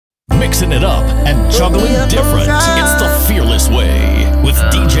mixing it up and juggling different. It's the Fearless Way with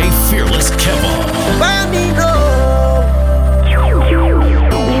DJ Fearless Kevin.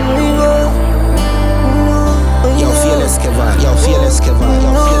 Yo, Fearless Kevin. Yo, Fearless Kevin.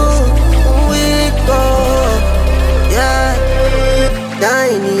 Yo, Fearless Kevin. Yeah,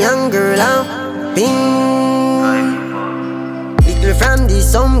 tiny young girl, I'm ping. Little from the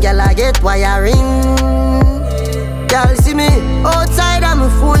some girl I get wiring. Girl see me outside and my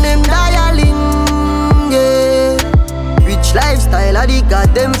phone them dialing. Yeah, rich lifestyle I the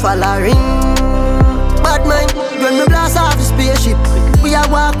got them following. Bad mind when me blast off the spaceship. We a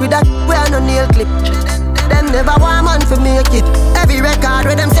walk with that, we a no nail clip. Them never want man for make it. Every record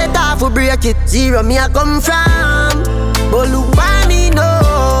where them set off will break it. Zero me I come from, but look by me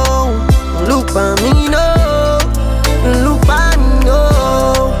now. Look by me now. Look by me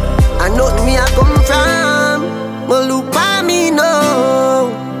now. I know me I come from, but look by me now.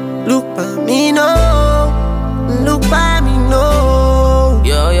 Look by me now. Look by me now.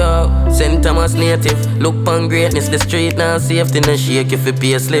 Yo, St. Thomas native. Look on greatness, the street now safety no shake if you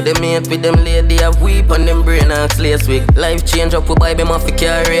pay slip. They mate with them lady have weep on them brain and lace wig. Life change up, we buy them off the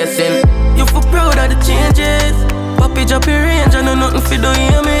car racing. You feel proud of the changes. Papi drop your range, I know nothing for do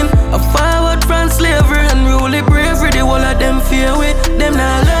you mean. A forward from slavery and rule it bravery. The whole of them fear with them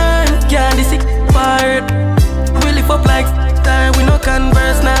not learn. Can't this sick part. We live up like time, we no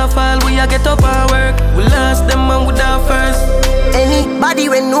converse now fall. We a get up and work. We lost them and we down first. Anybody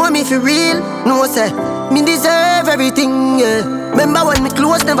when know me for real, know say me deserve everything, yeah. Remember when me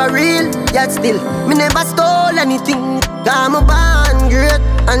clothes never real, yet still me never stole anything. Got my band great,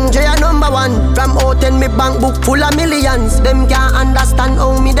 Andrea number one. From out in me bank book full of millions. Them can't understand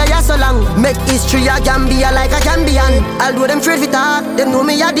how me there so long. Make history a Gambia like a Gambian. Although them afraid to talk, them know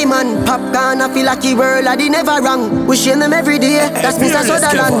me a the man. Popcorn I feel like the world a the never wrong. We share them every day, that's Mr.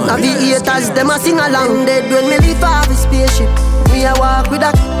 Sutherland. And the haters them a sing along. Dead when me leave off a spaceship. We a walk with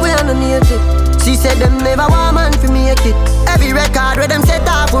that, we a no need it. She said them never want man for make it. Every record where them set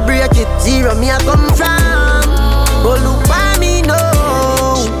off will break it. Zero me a come from, but look by me now.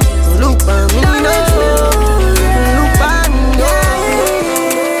 Look by me now. Look by me now.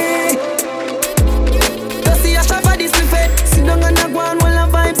 Just see a shot for this buffet. Sit down and a go on while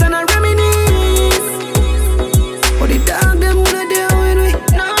the vibes and a reminisce. But the dog them wanna deal with me.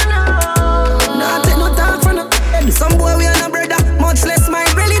 No. Nah take no talk from no. Some boy we are no brother, much less my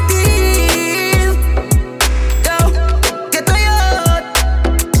relative. Yo, get a yacht.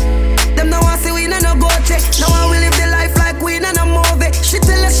 Them now want see we no go check. Now I will live the life like we no movie. She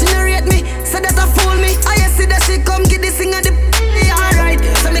tell us she narrate me, so that a fool me. I see that she come get this thing at the alright.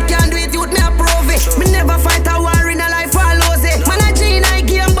 So me can't do it, youth me approve it. Me never fight a war in a life or lose it. Man a Gene, I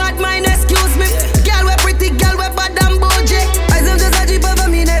game bad mind, excuse me. Girl we pretty, girl we bad and bougie. I some just a jeep over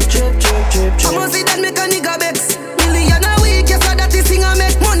me neck. I must see that make a nigga vex. Million a week, yes so that this thing I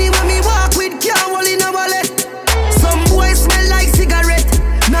make. Money when me walk with, can't hold in a wallet. Some boys smell like cigarette.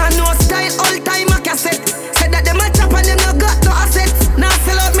 Nah no style, all time a cassette. Said that them a chop and them no got no assets. Now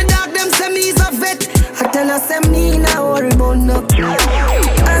sell out me dog, them say me is a vet. I tell her say me nah worry about no.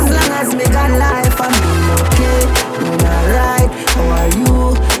 As long as me got life I'm doing okay. Doing alright, how are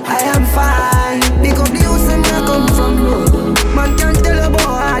you? I am fine. Pick up the house and I come from road. Man can't tell about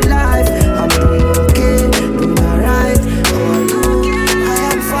hard life. I'm doing okay, doing alright, how are you? I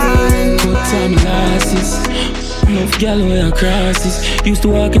am fine. Good time glasses. Enough gal wear crosses. Used to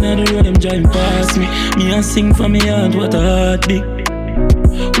walk in on the road, them driving past me. Me and sing for me heart, what a heartbeat.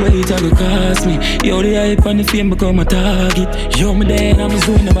 Wait, I go cost me. Yo, the hype and the fame become a target. Yo, me there and I'm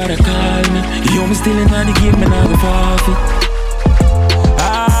doing nobody call me. Yo, me still in the game, me not go forfeit.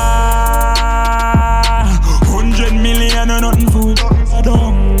 100 million or nothing food.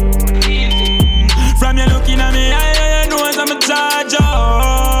 From you looking at me, I know I'm a charge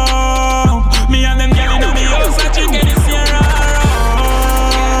up. Me and them girl in me house, I chicken this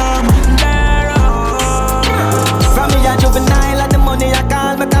From me a juvenile and the money I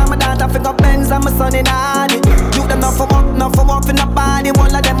call me. Call my daughter for go Benz and my son in Hardy. You them not for work in the body.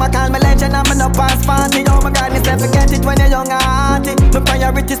 One of them I call me legend and me no pass party. Oh my God, me say forget it when you're young and hearty. My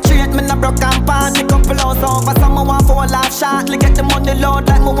priority straight, me no broke and party. Couple hours over, someone want for a laugh shortly. Get the money load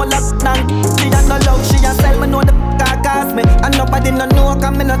like me want lock down. She a no love, she a sell me know the car cost me. And nobody no know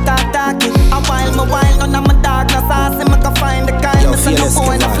cause me no talky. A while, none of my dog no saucy. Me can find the kind, me say no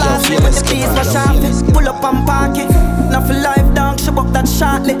phone and a flashy. With the piece for sharply, pull up and park it. Now for life dog, she up that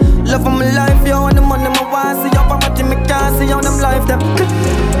shortly. Love of my life, yo, and the money my want. See up, I'm watching me can't see on them life them.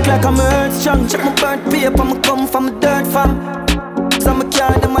 Like I'm earth strong, check my birth paper, me come from a dirt farm. So me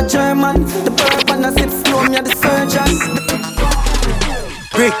carry them a German. The bird and I sit slow, me a the surgeon.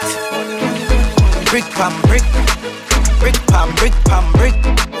 Brick, Brick pam brick, brick pam brick pam brick,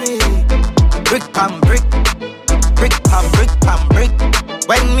 brick pam brick, brick pam brick pam brick.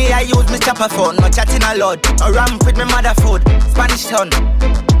 When me I use me chopper phone, no chatting a lot. No ramp with me mother food, Spanish town,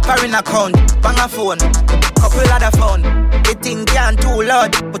 foreign account, bang a phone, couple other phone. The thing can't too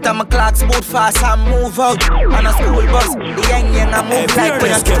loud. Put on my clocks, boot fast and move out. On a school bus, the young I move like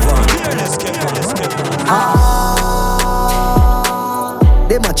when I get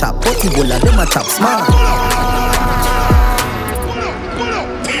Them a chop potty bola, them a chop smart.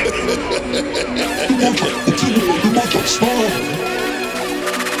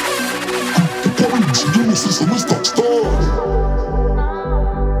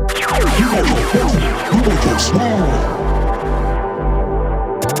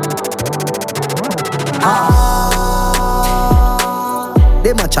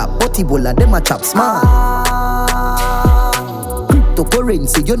 Them a chop potty bola, them a chop smart.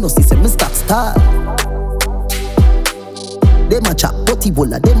 Cryptocurrency, you know, see me start star. Them a chop potty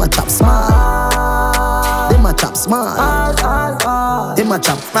bola, them a chop smart. Them a chop smart. Them a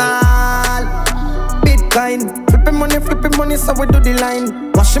chop smart. Bitcoin, flipping money, so we do the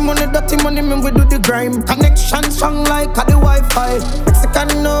line. Washing money, dirty money, man, we do the grime. Connection strong like a the Wi-Fi.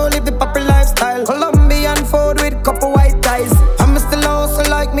 Mexican, no, live the poppy lifestyle. Colombian food with couple white ties. I'm still also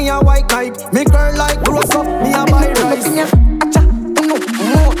like me a white knight. Me girl like gross up, me a buy rice. Acha, no,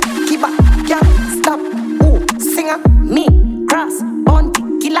 more, keep up, can't stop. Ooh, singer, me, grass, bounty,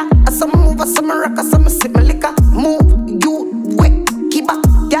 killer. Some move, some rock, some sip my liquor. Move, you, wait, keep up,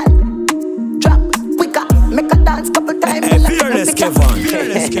 girl. Make a dance couple times. Fearless Kevon.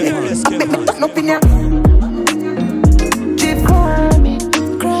 Fearless Kevon. I make me turn up in ya. Chief,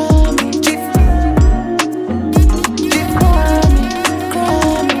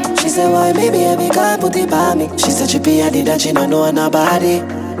 She said, why maybe I can't put it by me. She said, she be a did that she don't know nobody.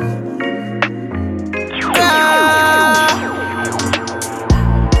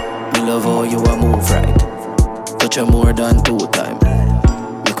 Me love how you a move right. Touch you more than 2 times.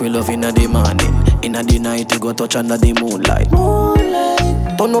 Make we love in the morning. In the night, you go touch under the moonlight.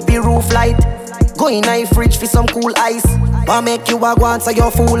 Turn up the roof light. Go in a fridge for some cool ice. Wanna make you a go and say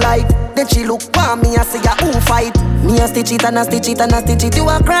you're full light. Then she look for me and say ya who fight. Me a stitch it and a stitch it and a stitch it. You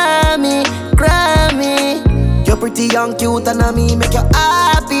a Grammy. You're pretty young, cute and a me make you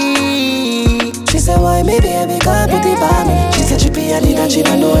happy. She said, why maybe I can't put it by me. She said, she be a leader, she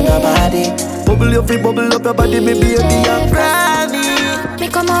don't know nobody. Bubble up your body, me baby a Grammy. Me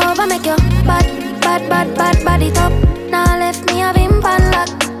come over, make you bad body top. Now left me a bim pan lock.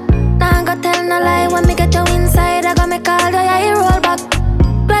 Now go tell no lie when me get you inside. I go make all the eye roll back.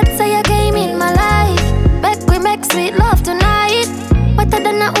 Glad say you came in my life. Back we make sweet love tonight. Wetter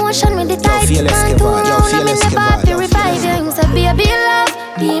than the ocean with the tide. Can't do alone, I'm in the party revive you. Him say baby love,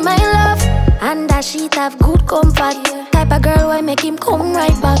 be my love. And that sheet have good comfort. Type of girl why make him come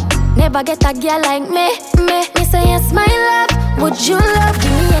right back. Never get a girl like me. Me say yes my love. Would you love?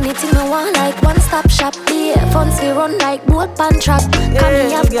 Give me anything I want, like one-stop shop. The funds we run like boat pan track. Come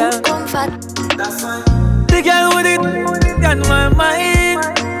me have good comfort. The girl with it on my mind.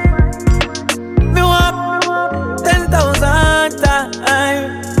 Me want 10,000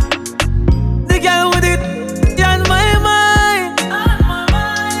 times. The girl with it on my mind.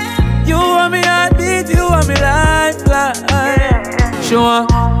 You want me heartbeat, you want me lifeline. Sure.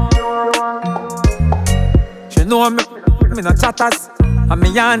 She know me no chatters, and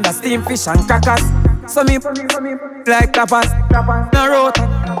me under steam fish and crackers. So me like tapas, no rota.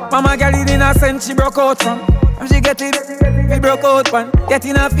 Mama girl it innocent, she broke out from. And she get it, we broke out one.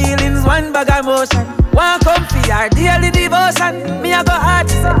 Getting her feelings, one bag of emotion. One come for her daily devotion. Me a go hard,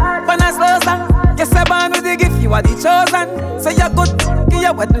 she say, when I slow song. Guess I born with the gift, you are the chosen. So you good, give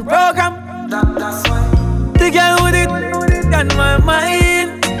your wedding program. That's why the girl with it on my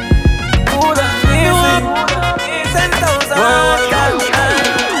mind. Who the me want 10,000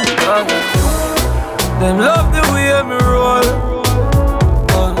 Them love the way me roll.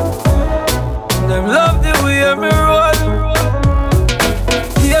 Them love the way me roll.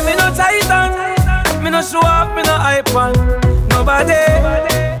 Yeah, me no titan. Me no show off, me no hype on nobody.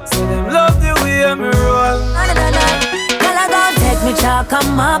 So them love the way me roll. Girl, I gon' take me chalk and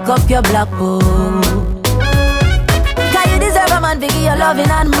mark up your black book. Cause you deserve a man, biggie, your loving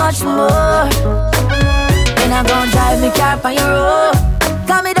and much more. Then I gon' drive me car on your road.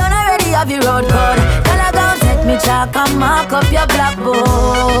 Cause me done already have your road code. Girl, I gon' take me chalk and mark up your black book.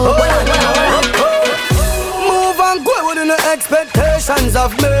 Move and go within the expectations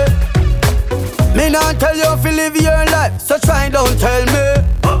of me. Me not tell you if you live your life, so try don't tell me.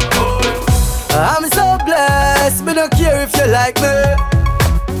 I'm so blessed, me don't care if you like me.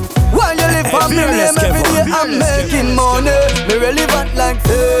 When you live for me, I'm making money. Me relevant like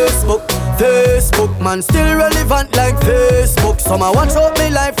Facebook. Facebook, man, still relevant like Facebook. Some a watch out me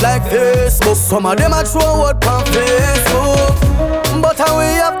life like Facebook. Some of them a throw what on Facebook. But we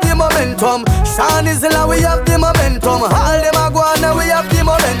have the momentum. Sean is in we have the momentum. All them a go on and we have the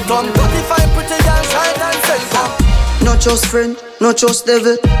momentum. 25 pretty girls right and center. Not just friend, not just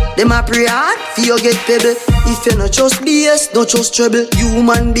devil. Them a pray hard for you get pebble. If you not just BS, not just trouble.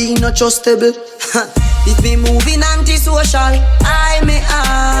 Human being not just stable. If me moving anti-social, I may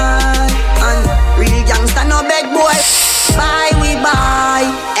I. And real gangsta no beg boy. Buy we buy.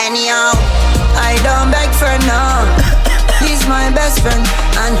 Anyhow, I don't beg for now. He's my best friend,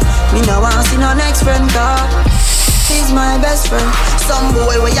 and me no want see no next friend car. He's my best friend. Some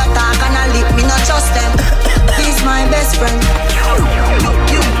boy where you talk and I lip, me not trust them. He's my best friend.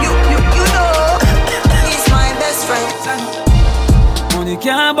 You know. He's my best friend. Money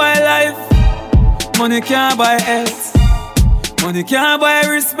can't buy life. Money can't buy health. Money can't buy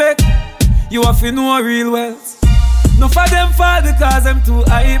respect. You have to know real wealth. No for them fall because them too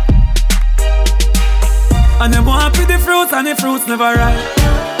hype. And them want to the fruits and the fruits never ripe.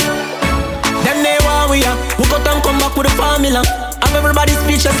 Them they want we are. We got them come back with the formula. Have everybody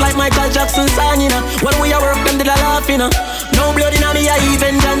speechless like Michael Jackson song, you know. When we are work, them did a laugh, you know. No blood in me, I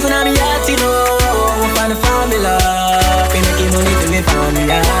even dance in me heart, you know. Find the formula. We making money to me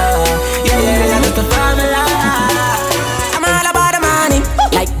formula. Yeah, that's the formula. I'm all about the money.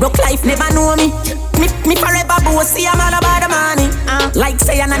 Like broke life never know me. Me forever bossy, I'm all about the money. Like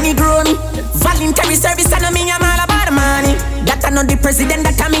say I'm a Negro me. Voluntary service and me, I'm all about the money. That I know the president,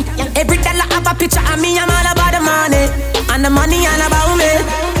 that I me. Every dollar have a picture of me, I'm all about the money. And the money all about me.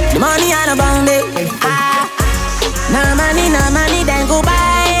 The money all about me. No money, then go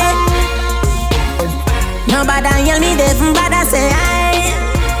buy. Nobody yell me, they from bad, I say aye.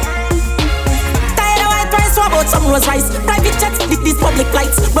 Tired of white price, so about some Rolls Royce. Private jets, these public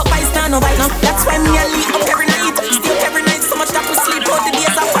flights. But why stand no right now? That's why me a leave up every night. Still every night, so much that we sleep out the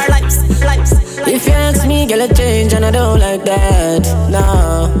days of our lives. If you ask me, girl, a change and I don't like that.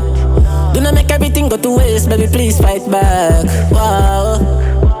 No, do not make everything go to waste, baby, please fight back. Wow.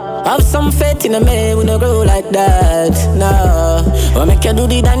 Have some faith in a man, we no grow like that. No, or make you do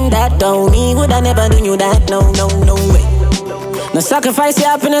the done that. Don't me, would I never do you that? No way. No sacrifice your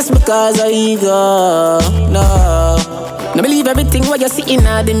happiness because of ego. No believe everything what you see in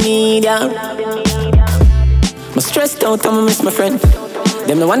the media. I'm stressed out, I'm miss my friend.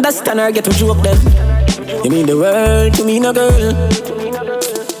 Them no understand or get to joke them. You mean the world to me, no girl.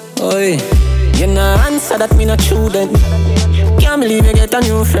 Oi, you no answer that me not true then. Can't believe you get a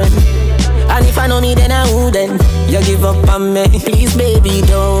new friend. And if I know me then I wouldn't. You give up on me. Please baby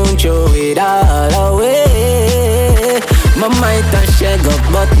don't throw it all away. My might have shake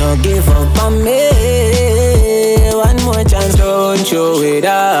up but no give up on me. One more chance, don't throw it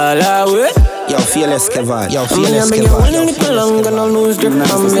all away. Yo, fearless Kevin. Yo, I'm fearless gonna Kevin. make you long gonna lose grip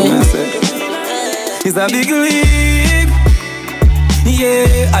on me. It's a big league.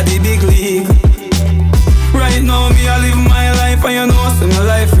 Yeah, at the big league. Right now, me I live my life and you know, so my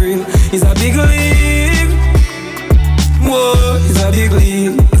life real. It's a big league. Whoa, it's a big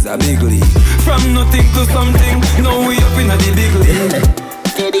league. It's a big league. From nothing to something, now we up in the big league.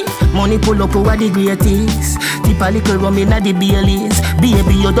 Money pull up over the greatest. Tip a little rum inna the Baileys.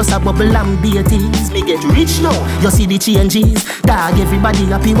 Baby, you just a bubble and beaties. Me get rich now, you see the changes. Dog, everybody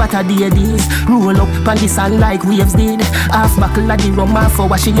happy what a day this. Roll up on the sun like waves did. Half buckle of the rum, half for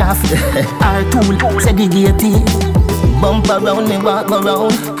washing off. Our tool segregated. Bump around, me walk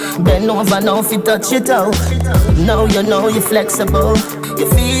around. Bend over now if you touch it out. Now you know you're flexible. You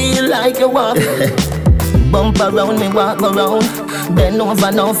feel like you walk. Bump around, me walk around. Bend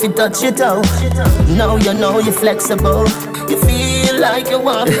over now if you touch it out. Now you know you're flexible. You feel like you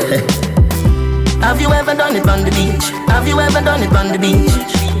walk. Have you ever done it on the beach? Have you ever done it on the beach?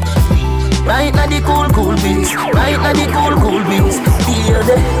 Right now the cool breeze. Right now the cool breeze. Feel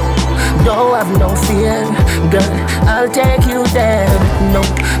the don't have no fear, girl. I'll take you there. No,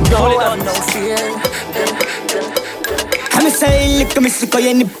 don't have no fear. I'm a say, look at me, so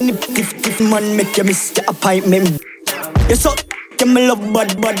you nip, man, make you miss your appointment. You so, me love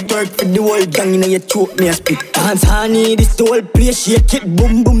bad work for the whole gang, you know you choke me a spit. Dance honey, this the whole place, shake it,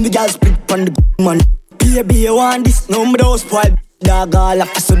 boom, boom, the girl split on the man. Baby, you want this, no, me don't spoil. Dog all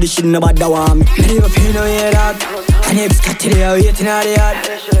up, so this shit nobody want me. Me never pay no hear that. And it's got to the waiting at the yard.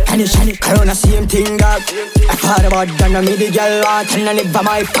 And it's shiny corona, same thing that. I thought about that, I made the girl want. And I never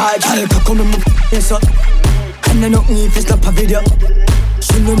my part. I come in my so. And I know me if it's not a video.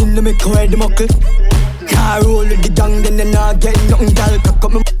 She know in the make away the muckle. Car roll with the gang, then I get nothing, girl.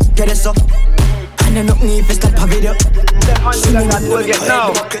 Come in get it so. And I know me if you stop a video.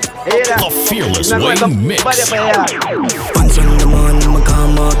 The Fearless Way Mix. Once on the morning, my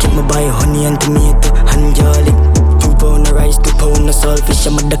karma, keep me buy honey and tomato and garlic. 2 pound of rice, 2 pound of saltfish.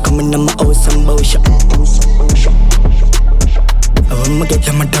 I'm mother coming in my house and bow shop. I'ma get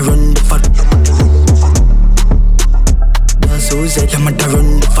your mother run the fuck. So said your mother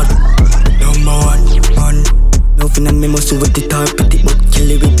run the fuck. Number one. Nothing I me must with the tar, pretty but kill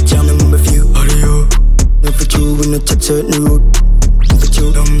it with jam. Number few, audio. No for you, we no touch certain road. For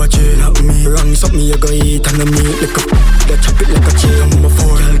you, don't match it, not me. Wrong, something you go eat and I meat like a that chop it like a chain. I'm a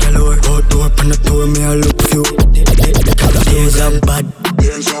four, galore. Outdoor, pan the tour, me I look few. Days are bad,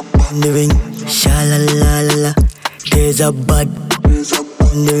 living, sha-la-la-la-la. Days are bad,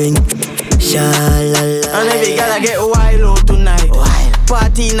 living, sha-la-la-la. And every girl I get wild out tonight.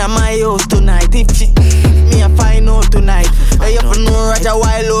 Party in my house tonight. If she me I find out tonight. I have to know Roger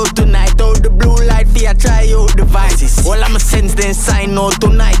wild out tonight. Out the blue light for you try out the vices. All I'm a sense then sign out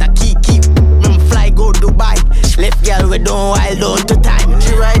tonight. I keep me fly go Dubai. Left girl we don't wild out to time.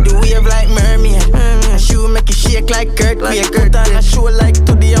 She ride the wave like mermaid. She will make it shake like earthquake. Put on a show like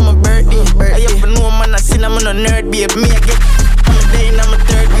today I'm a birthday. I have to know man I seen I'm a nerd babe. Me I get I'm a day in I'm a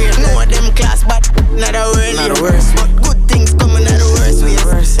 3rd grade. No of them class but not a word. Not the worst. But good things coming out the worst ways.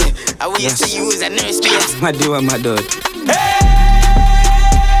 I will to use a nurse space. My dude.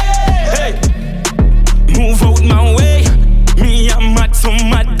 Hey, move out my way. Me I'm mad some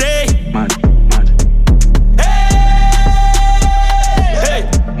mad day. Mad. Hey,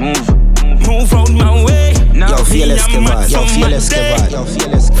 move out my way. Yo, Fearless Kevad.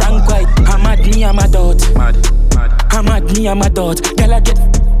 Frank White, I'm at me, I'm a dot. I'm at me, I'm a dot. Girl I get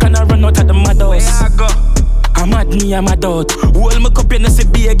gonna run out of the mad house. I'm at me, I'm a dot. Hold my cup in the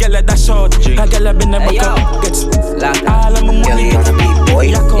CB, a girl at that short. A girl I been a buck up, gets all of my money.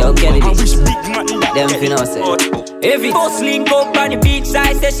 Yo, Kelly, them finna say. If it goes link up on the beach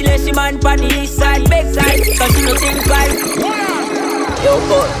side, say she let she man on the east side, back side, cause she no think twice. Yo,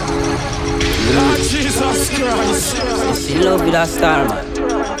 boy. Jesus Christ. She love with a star man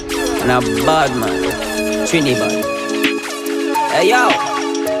and a bad man, Trinidad. Hey yo,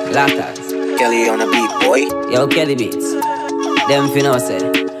 Latas. Kelly on the beat, boy. Yo, Kelly beats. Them finna say.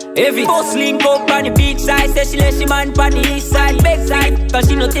 If it goes link up on the beach side, say she let she man on the east side, back side, cause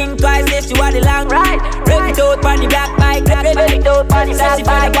she no think twice, say she want the long ride. Rev it out on the black bike, rev it out on the black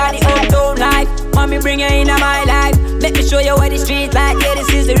bike, on the uptown life. Mommy bring her in my life, let me show you what the street like, yeah this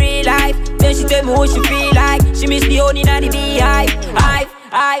is the real life. Then she tell me what she feel like, she miss the honey and the beehive.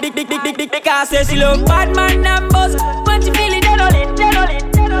 Big, because say she love bad man and buzz, when she feel it, dead on it.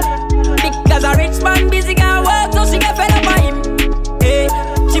 Because a rich man busy can work, so she get fed up by him. Hey,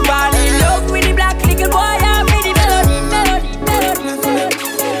 she fall in love with the black little boy and with the melody.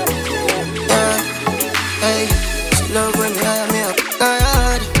 Hey, she love when me hire me up.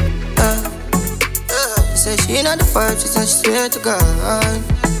 Say she not the first, she said she swear to God.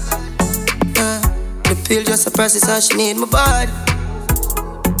 The pill just a process, how she need my body.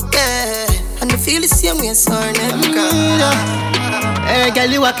 Yeah, and the feel the same way, so her name God. Hey, girl,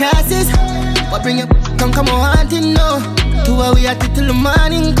 you a classes. What bring you? Come on, hunting now. 2 hours we at it till the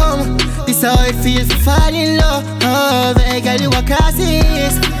morning come. This how it feels to fall in love. Oh, hey, girl, you a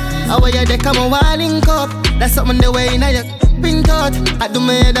classes. How are you there? Come on, wilding cup. That's something the way now you been taught. I do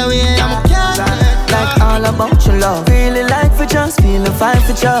me the way I'm a cat. Like all about your love. Feeling like for just, feeling fine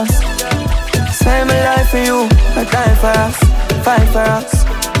for just. Spend my life for you, I die for us, fight for us.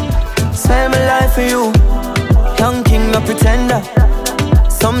 Spend my life for you. Young king, no pretender.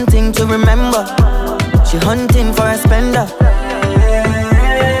 Something to remember. She hunting for a spender.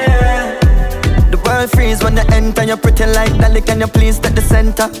 The world freeze when they enter. You pretty like Dolly, can you please take the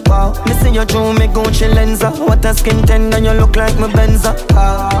center? Wow, missing your jewel, me Gucci Lenza. What a skin tender, you look like my Benza.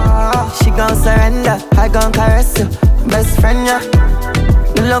 She gon' surrender, I gon' caress you. Best friend, yeah.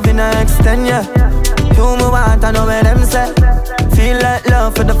 The love in her extend, yeah. You me want, I know where them say. Feel like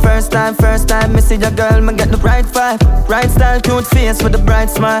love for the first time. Me see your girl, me get the right vibe. Right style, cute face with a bright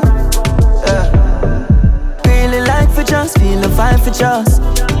smile. Feeling like for just, feeling fine for just.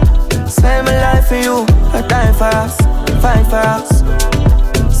 Spend my life for you, I die for us, fight for us.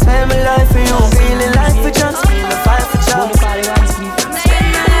 Spend my life for you, feeling like for just, feeling fine for just.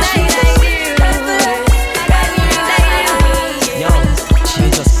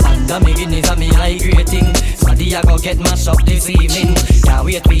 Me Guinness and me high grading. Smaddy I go get mashed up this evening. Can't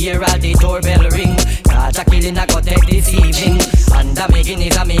wait to hear all the doorbell ring. Cause a killing I go take this evening. Under me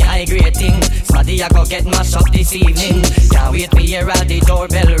Guinness and me high grading. Smaddy I go get mashed up this evening. Can't wait to hear all the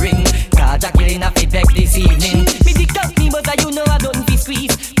doorbell ring. Cause a killing I fit back this evening. Me dick up me but you know I don't be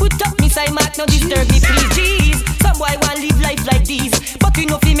squeeze. Put up me side my no disturb me, please. Jeez, some boy want live life like these, but we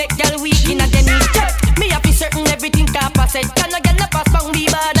know fi make girl weak in a them knees. Me happy certain everything can pass it. Can a girl not pass bang me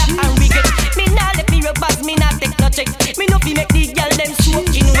bother and regret. Me nah let me rub bars, me nah take no check. Me know fi make the girl them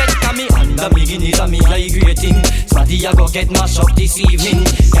soaking wet. Cause me under me guineas and me high grading. Smarty I go get mashed up this evening.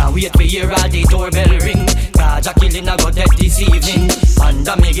 Can't wait to hear all the doorbell ring. Cause Jacqueline I go dead this evening.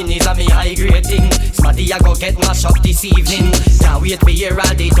 Under me guineas and me high grading. Smarty I go get mashed up this evening. Can't wait to hear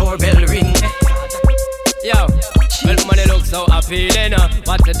all the doorbell ring. Yo, well, money look so appealing.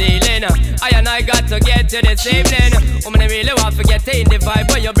 What's the dealing? I and I got to get to this evening. Woman, I really want to get in the vibe.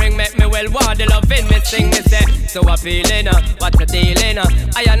 But you bring me well, want the loving me sing me say so appealing. What's the dealing?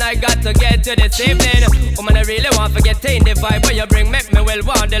 I and I got to get to this evening. Woman, I really want to get in the vibe. But you bring me well,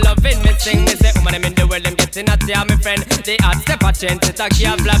 want the loving me sing me say. Woman, I'm in the world, them getting at ya, my friend. They hot step a change, it a key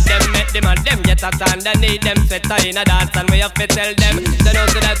flap them. Make them and them get a stand and need them set in a dance. And we have to tell them. They know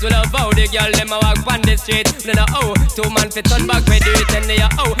so that we love how the girl them a walk on the street. We know oh, 2 man fit turn back, we do it and they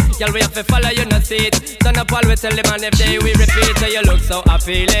are oh, girl we have to follow you no see it. Turn up all we tell them and if they we repeat. So you look so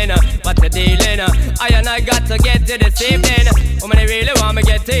appealing, what the dealing? I and I got to get to this evening. Woman, I really want me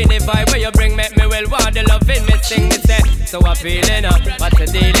get in the vibe. Where you bring me well, want the loving me sing me say so appealing, what the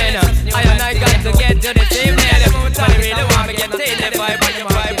dealing? I and I got to get to this evening. Woman, I really want me get in the vibe. Where you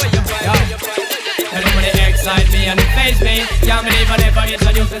vibe. Everybody excite me and it faze me. Can't believe I never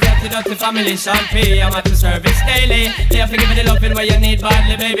introduce myself to the family Sean P. I'm at the service daily. You have to give me the loving where you need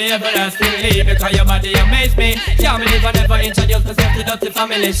badly, baby, everlastingly. Because your body amaze me. Can't believe I never introduce myself to the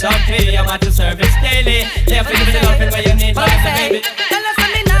family Sean P. I'm at the service daily. You have to give me the loving where you need badly, baby. Tell us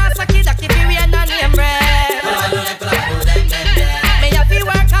when me nah suck it, like if you wear no name brand. Me have to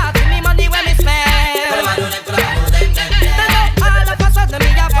work hard to me money when me spend. Tell us all of a sudden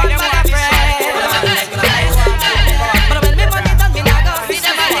me have one bag of friends.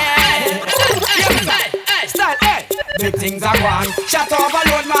 Big things are gone. Shut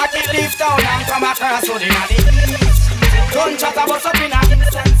overload market, leave town and come across to the east. Don't chat about up in a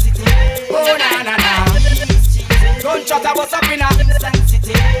city. Oh na na na. Don't chat about up in a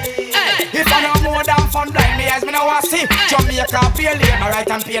city. If I know more than fun blind me eyes, me no want see Jamaica pay labor right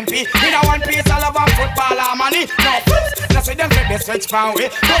and PNP. Me no one piece of love and football or money. No fools, no see them fit the switch fan way.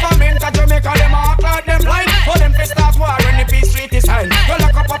 Government of Jamaica them act like them blind. For them fi start war when the peace treaty sign. You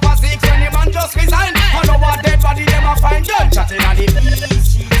lock up a six when the man just resign. I know what dead body them a find. Gun chat in a the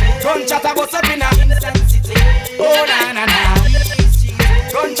gun chat about up in a oh na na na.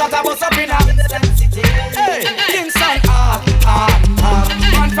 Gun chat about up in a hey Kingston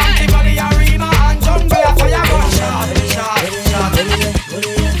man from Tivoli Arena and jungle a fire gun shot.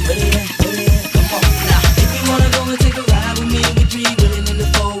 If you wanna go and take a ride with me, we three willing in the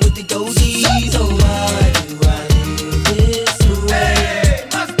four with the goldies. Oh why do I live this way? Hey,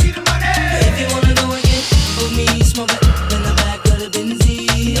 must be the money. If you wanna go and get for me, smoke it in the back of the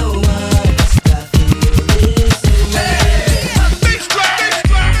Benzie. Oh why must I feel this way? Big square.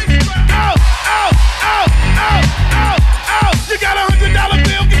 Out. You got $100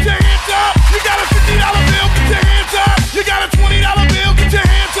 bill, get your hands up. You got a $50 bill, get your hands up. You got a $20 bill, get your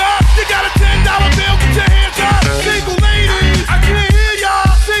hands up. You got a $10 bill, get your hands up. Single ladies, I can't hear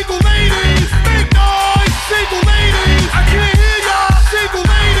y'all. Single ladies, make noise. Single ladies, I can't hear y'all. Single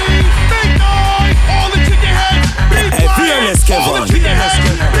ladies, make noise. All the chicken heads, be quiet. All the chicken heads,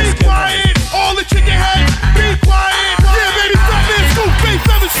 be quiet. All the chicken heads, be quiet. Yeah, baby, Fat Man Scoop, Bass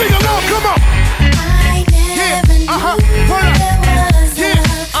 7, sing along, come on.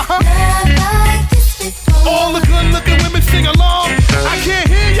 All the good looking women sing along. I can't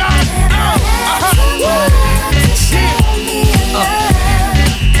hear y'all.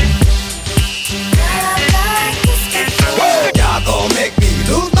 Y'all gon' make me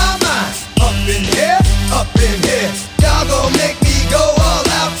lose my mind. Up in here, up in here. Y'all gon' make me go all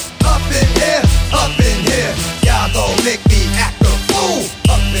out. Up in here, up in here. Y'all gon' make me act a fool.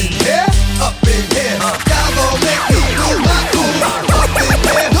 Up in here, up in here. Y'all gon' make me lose my cool. Up in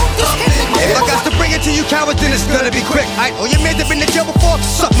here, up in here. If I got to bring it to you cowards, then it's gonna be quick. All your men have been to jail before,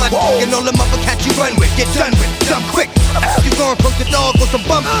 suck my dick. And all the mother cats you run with, get done with, dumb quick. After you gon' poke the dog with some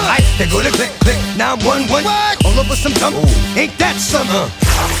bump. They go to click, click, 911. All over some dump, ain't that something?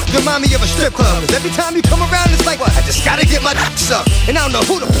 Remind me of a strip club, 'cause every time you come around it's like, I just gotta get my dick sucked. And I don't know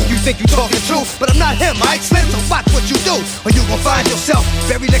who the f*** you think you talking to, but I'm not him, I Slim, so watch what you do, or you gon' find yourself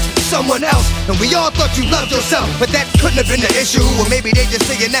buried next to someone else. And we all thought you loved yourself, but that couldn't have been the issue. Or maybe they just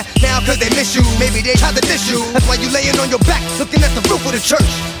saying that now 'cause they miss you. Maybe they tried to diss you, that's why you laying on your back, looking at the roof of the church.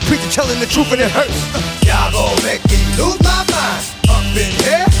 Preacher telling the truth and it hurts. Y'all gon' make me lose my mind. Up in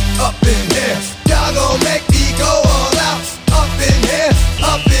here, up in here. Y'all gon' make me go all out. Up in here,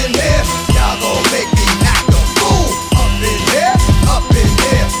 up in here. Y'all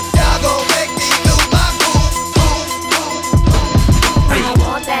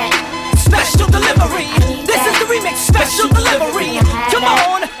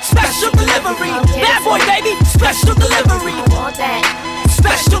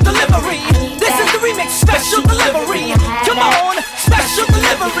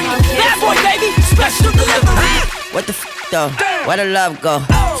though? Where the love go?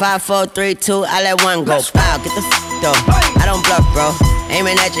 5, 4, 3, 2, I let one go. Wow, get the though. I don't bluff, bro.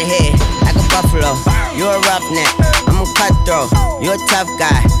 Aiming at your head like a buffalo. You a roughneck, I'm a cutthroat. You a tough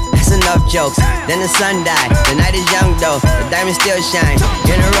guy. That's enough jokes. Then the sun died. The night is young though. The diamond still shine.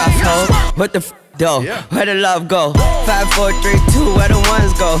 In a rough hole. What the though? Where the love go? 5, 4, 3, 2, where the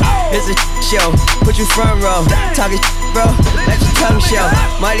ones go? It's a show. Put you front row. Talking bro. Let your tongue show.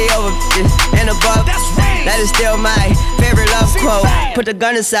 Money over and above. That is still my favorite love quote. Put the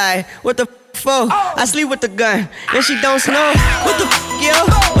gun aside. What the for? I sleep with the gun and she don't snow. What the yo?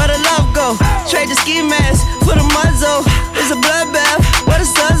 Where the love go? Trade the ski mask for the muzzle. It's a bloodbath. Where the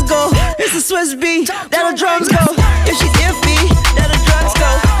suns go? It's a Swiss beat. That the drums go. If she's iffy, that the drugs go.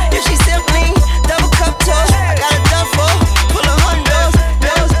 If she's simply double cup toast, I got a duffel full of hundos.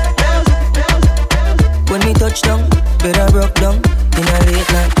 When me touch down, bed I broke down. In a late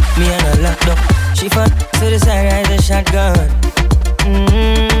night, me and her locked up. She fought to the side, ride the shotgun.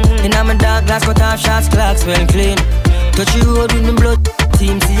 In my dark glass, cut off shots, clocks well clean. Touch you road with me blood.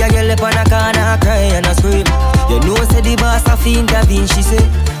 Team see a girl up on a corner, cry and a scream. You know say the boss have to intervene, she say.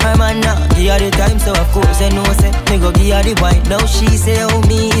 I'm a now, give her the time, so of course I know say. Me go give her the wine. Now she say, oh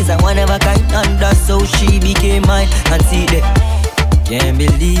me is a one of a kind. And that's how she became mine. And see that, can't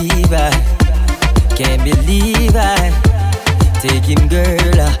believe I taking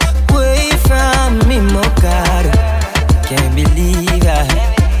girl away from me, my God. Can't believe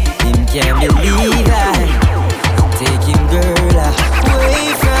can't believe taking girl away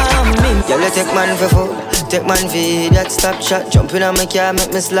from me. Girl, you take man for food, take man for that stop shot. Jumping on my car,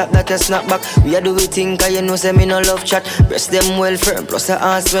 make me slap like a snapback. We a do we think, cause you know say me no love chat. Breast them well firm, plus her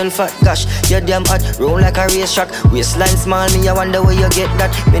ass well fat. Gosh, you're damn hot, roll like a race track. Waistline small, me I wonder where you get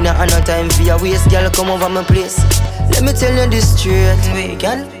that. Me not have no time for your waist, girl, come over my place. Let me tell you this straight. We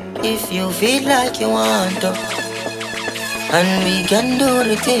can, if you feel like you want to. And we can do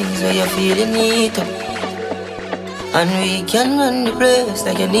the things where you feel you need to. And we can run the place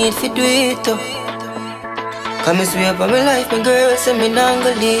like you need to do it to. Come and swear by my life, my girl, say me not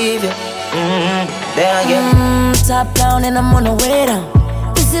gonna leave you. There I get top down and I'm on the way down.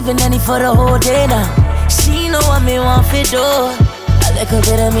 We sipping any for the whole day now. She know what me want for do. A little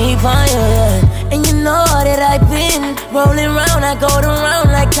bit of me for you, yeah. And you know that I've been rolling round, I go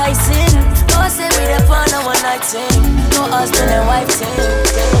around like Tyson. No, say we the fun of one night thing. No husband and wife thing.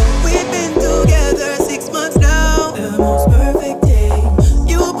 We've been together 6 months now. The most perfect day.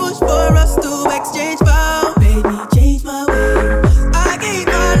 You pushed for us to exchange vows. Made me change my way. I gave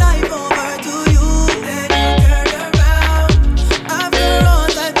my life over to you. Then you turned around. After all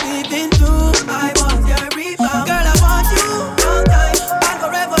that we've been through, I was your rebound. Girl, I want you all time. I'll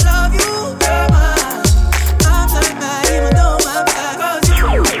forever love you. You're mine. I'm like mad even though I'm bad. Cause you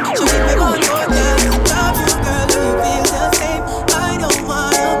make me want more than love you, girl. You feel the same. I don't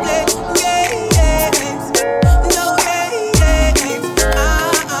wanna play games. No games.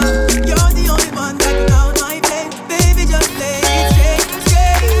 You're the only one that can out my flame. Baby, just play it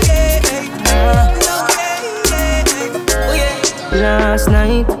straight. No games. Last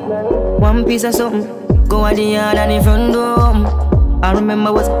night, one piece of something. Go at the yard and the front door. I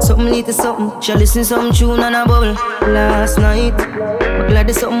remember was something little something. She listen some tune and a bubble. Last night, but glad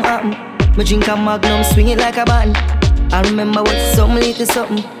there's something happened. Me drink a Magnum, swing it like a band. I remember what something little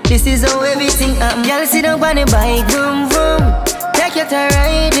something. This is how everything happened. Y'all sit down on the bike, vroom vroom. Take you to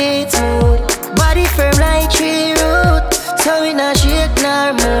ride it smooth. Body firm like tree root. So we not shake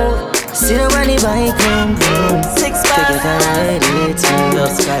nor move. Sit down on the bike, vroom vroom. Take you to ride it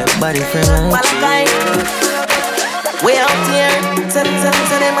smooth. Body firm like tree root. We out here, tell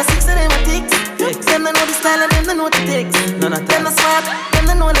them a 6 and them a ticks. Them don't know the style and them don't know the ticks. Them not smart, them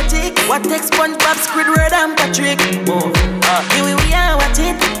don't know the ticks. What takes SpongeBob, Squidward and Patrick? Here we are, watch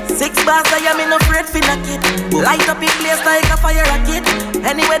it. 6 bars, I am in afraid for knock it. Light up in place like a fire rocket.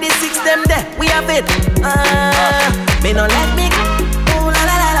 Anyway, the 6 them there, we have it. Me no like me. Ooh la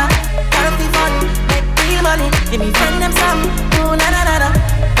la la la. Gotta be fun, make real money. Give me friend them some. Ooh la la la la.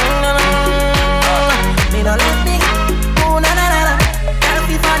 Me no like me.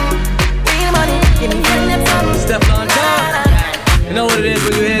 Give me step on down. You know what it is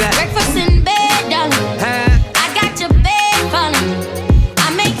when you hear that? Breakfast in bed, darling. I got your bed falling.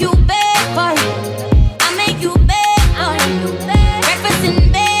 I make you bed for you. I make you bed for you. Breakfast in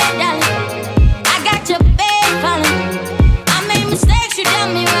bed, darling. I got your bed falling. I made mistakes, you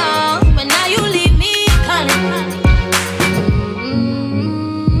done me wrong, but now you leave me calling.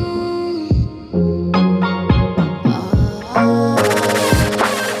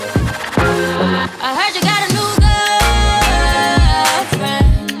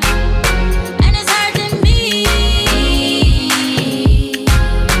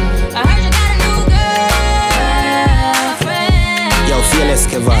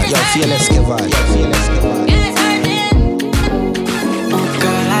 fearless Kevin. Oh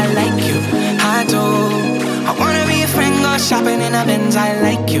girl, I like you, I do. I wanna be a friend, go shopping in a Benz. I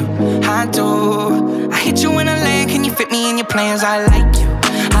like you, I do. I hit you in a lane, can you fit me in your plans? I like you,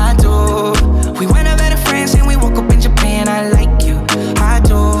 I do. We went out better friends and we woke up in Japan. I like you, I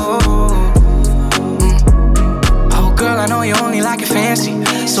do. Oh girl, I know you only like it fancy,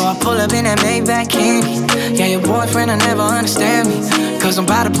 so I pull up in that Maybach candy. Yeah, your boyfriend will never understand me, cause I'm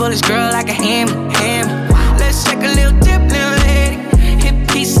about to pull this girl like a hammy. Let's take a little dip, little lady. Hit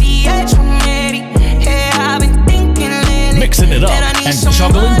PCH 180. Yeah, I've been thinking lately. Mixing it up and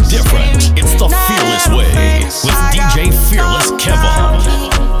juggling different. It's the Fearless Way with DJ Fearless Kevin.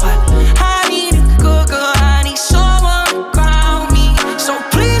 I need a good girl, I need someone around me. So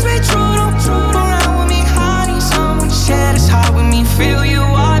please be true, don't around with me. I need someone to share this heart with me. Feel you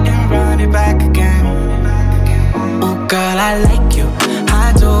out and run it back again. Oh girl, I like you,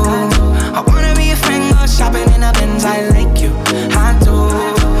 I do. I wanna be a friend, go shopping in a Benz. I like you, I do.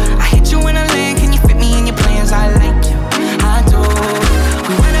 I hit you in a lane, can you fit me in your plans? I like you, I do.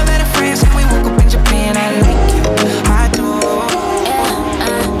 We went out better friends and we woke up in Japan. I like you, I do.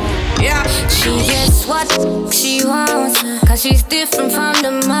 Yeah, she gets what she wants, cause she's different from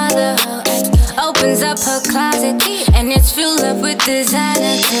the mother. Opens up her closet and it's filled up with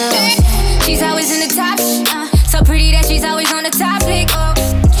designer clothes. She's always in the top, so pretty that she's always on the topic.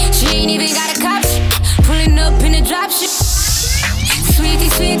 She ain't even got a cop, pulling up in a drop ship. Sweetie,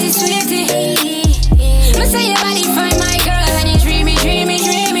 sweetie, sweetie, I'ma say your body fine, my girl, and you dreamy, dreamy,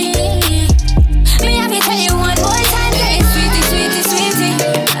 dreamy. Me have to tell you one more time, yeah, it's sweetie, sweetie, sweetie.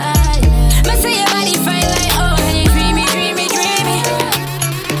 I'ma say your body fine like oh, and you dreamy, dreamy, dreamy.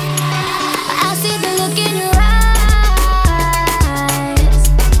 I see the look in your eyes,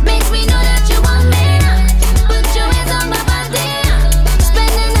 makes me know that you want me. Put your hands on my body,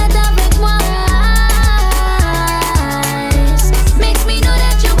 spending the time with moi. Makes me know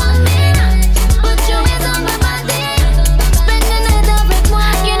that you want me. Put your hands on my body, spending the time with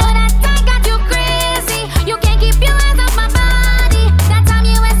moi. You know that I got you crazy. You can't keep your hands off my body. That time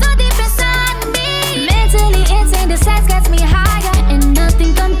you went so deep inside me. Mentally insane, the sex gets me higher, and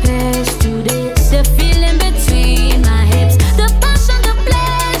nothing compares to this. The feeling between my hips, the passion, the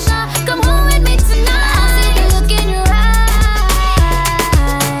pleasure. Come home with me tonight. I see the look in your eyes,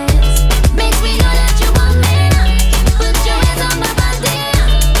 makes me know that you want me. Put your hands on my body,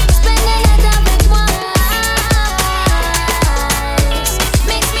 spending the time with moi.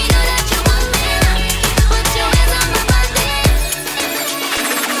 Makes me know that you want me. Put your hands on my body.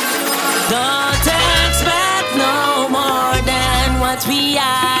 Don't expect no more than what we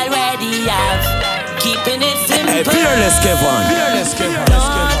already have. Keeping it simple. Hey, fearless Kevin. Fearless Kevin.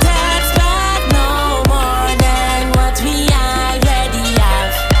 Don't expect no more than what we already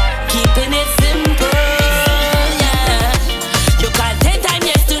have. Keeping it simple, yeah. You called 10 times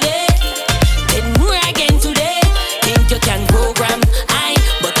yesterday, 10 more again today. Think you can program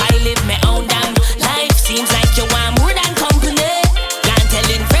but I live my own damn life. Seems like you want more than company. Can't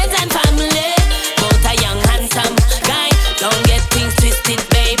telling friends and family about a young handsome guy. Don't get things twisted,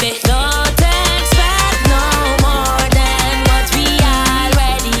 baby. Don't expect no more than what we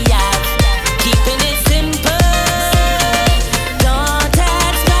already have. Keeping it simple. Don't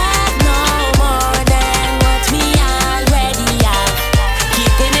expect no more than what we already have.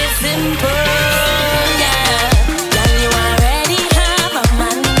 Keeping it simple, yeah. Girl, you already have a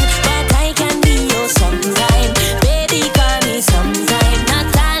man, but I can be yours sometime. Baby, call me sometime, not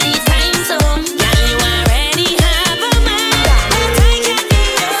all the time. So, girl, you already have a man, but I can be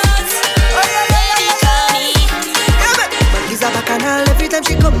yours. Baby, call me. But Lisa Bacchanal every time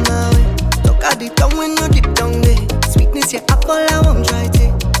she come my way. Look at the tongue when you dip down there. Sweetness, your apple, I won't try to.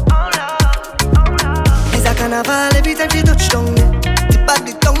 Lisa Carnival every time she touch down there. Tip at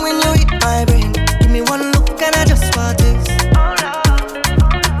the tongue when you hit my brain. Give me one look and I just want this.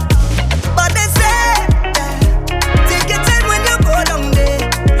 But they say that take your time when you go down there.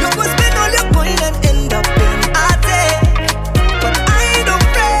 You go spend all your coin and end up in a day. But I don't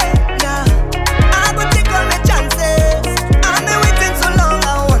pray, nah. I go take all my chances. I've been waiting so long,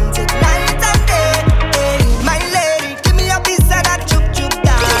 I want it night and day. Hey, my lady, give me a piece of that chup chup,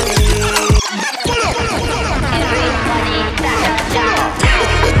 darling.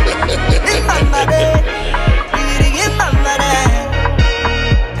 In my bed,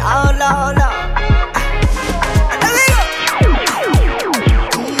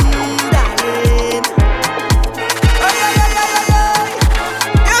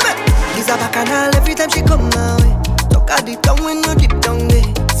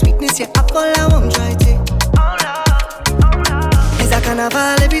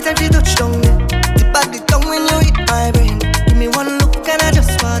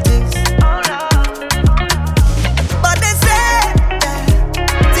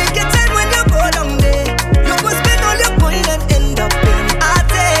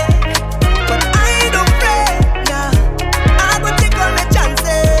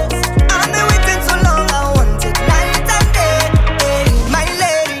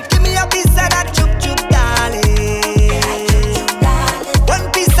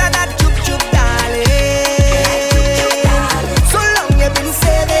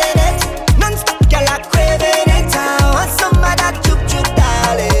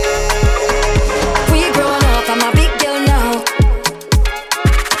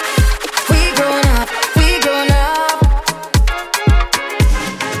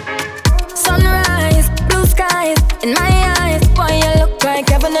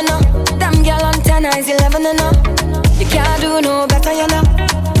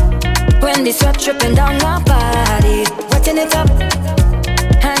 And the sweat dripping down my body, wetting it up,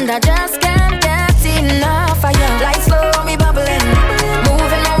 and I just can't get enough of you. Like slow, me bubbling,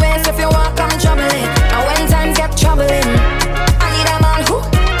 moving my waist. If you want, come trouble it. And when times get troubling, I need a man who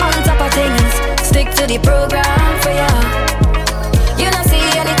on top of things, stick to the program for you. You don't see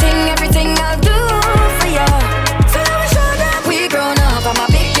anything, everything I'll do for you. So let me show them we grown up. I'm a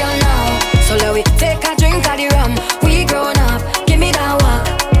big girl now, so let we take a drink of the rum. We grown up, give me that walk.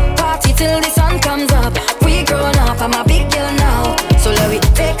 Party till the sun comes up. We grown up, I'm a big girl now, so let we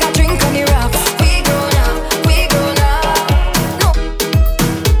take a drink on the rocks. We grown up, we grown up. No.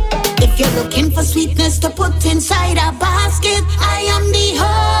 If you're looking for sweetness to put inside a basket, I am the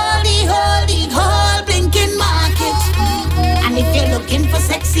whole blinking market. And if you're looking for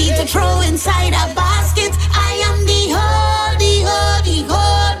sexy to throw inside a basket, I am the whole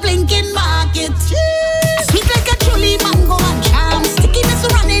blinking market. Sweet like a truly mango and charm, stickiness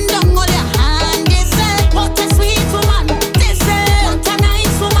running down all your hand. They say, what a sweet woman. They say, what a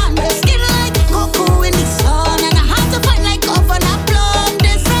nice woman. Skin like cocoa in the sun, and a heart to find like oven a plum.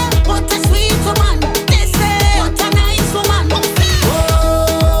 They say, what a sweet woman. They say, what a nice woman.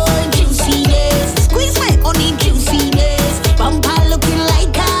 Oh, juicy days, squeeze my honey juiciness. Bumper looking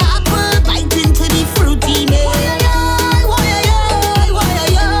like a apple, bite into the fruitiness.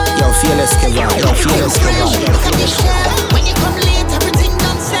 Yo, fearless Kevin. Look at the shelf. When you come late, everything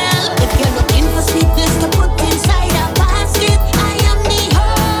done sell. If you're looking for sweetness to put inside a basket, I am the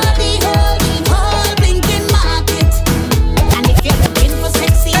whole blinking market. And if you're looking for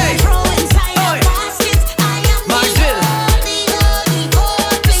sexy, throw inside a basket, I am the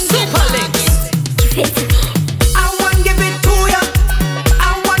whole blinking market. I want give it to ya. I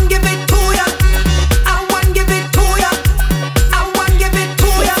want give it to ya. I want give it to ya. I want give it to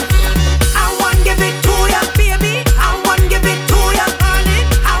ya. I want give it to ya, baby. I want give it to ya, honey.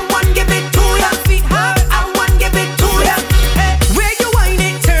 I want give it to ya, sweetheart. I want give it to ya. Where you whine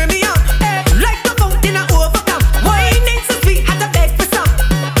it, turn me on. Like the fountain I overcome. Whining so sweet, had to beg for some.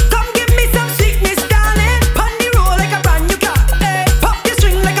 Come give me some sweetness, darling. Pon the roll like a brand new car. Pop the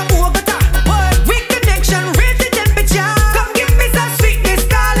string like a Bogota. Weak connection, raise the temperature. Come give me some sweetness,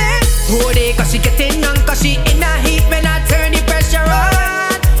 darling. Oh, they cause she getting on, cause she in a heat when I turn the pressure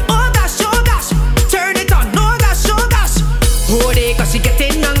on. Oh gosh, turn it on. Oh gosh, oh they cause she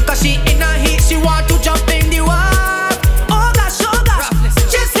getting on, cause she in a heat. She want to jump in the water. Oh gosh,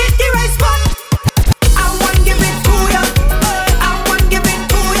 just hit the right spot. I want give it to ya. I want give it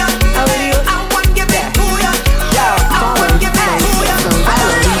to ya. I want give it to ya. I want give it to ya.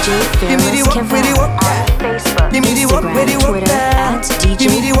 Give me the work, with the work. Give me the work, with the work.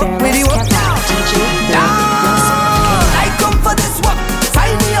 Give me the work, with the work. I come for this work.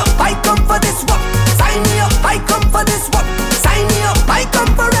 Sign me up. I come for this work. Sign me up. I come for this work. Sign me up. I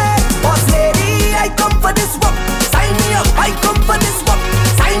come for it. Boss lady, I come for this work. Sign me up. I come for this work.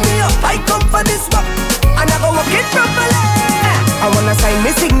 Sign me up. I come for this work. And I go work it properly. I wanna sign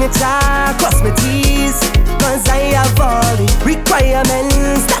my signature, cross my T's, cause I have all the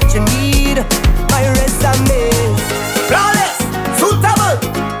requirements that you need. My resume flawless, suitable,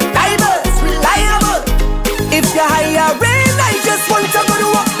 diverse, reliable. If you're hiring, I just want to go to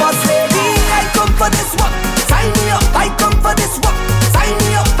work. Boss lady, I come for this work. Sign me up, I come for this work. Sign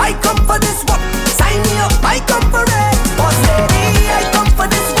me up, I come for this work. Sign me up, I come for it. Boss lady, I come for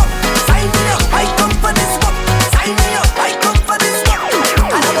this work. Sign me up, I come for this work. Sign me up, I come for this work.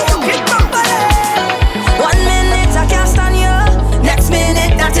 And I'm gonna work it properly. 1 minute I can't stand you, next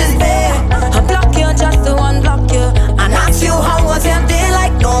minute that is bad. I block you just to unblock you, and ask you how was your day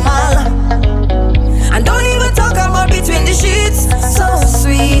like normal. And don't even talk about between the sheets. So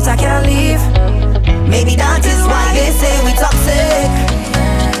sweet, I can't leave. Maybe that is why they say we toxic.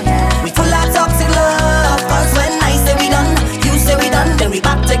 We full of toxic love. Cause when I say we done, you say we done, then we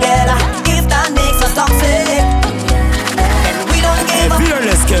back together. If that makes us toxic, then we don't give up.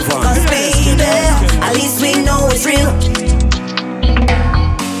 Fearless Kevin. Cause baby, at least we know it's real.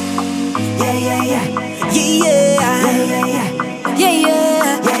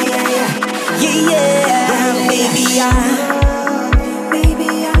 Yeah,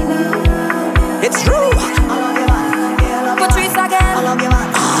 baby, I know. It's true. Patrice again.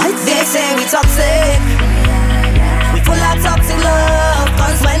 They say we toxic. We full of toxic love.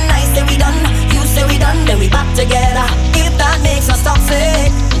 Cause when I say we done, you say we done, then we back together. If that makes us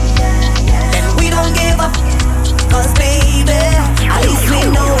toxic, then we don't give up. Cause baby, at least we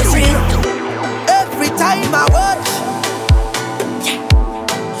know it's real. Every time I watch,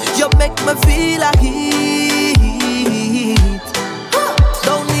 you make me feel a heat.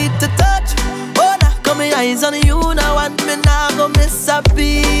 Don't need to touch, oh nah, come here eyes on you now and me now go miss a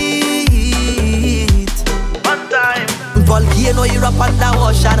beat. One time. Volcano, you're up on the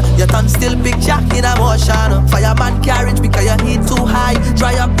ocean. Your tongue still big jack in a motion. Fireman carriage because your heat too high.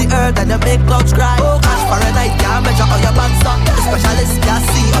 Dry up the earth and you make clouds cry. Oh gosh, for a night can't measure how your band's up. The specialist can't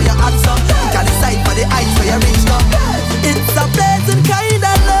see how your hands up. You can decide for the heights where you reach up. It's a pleasant kind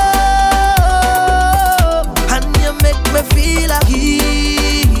of love, and you make me feel a heat.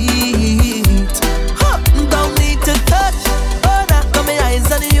 Don't need to touch. Oh, now got my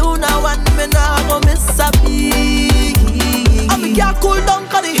eyes on you now and me now go miss a beat. And we can't cool down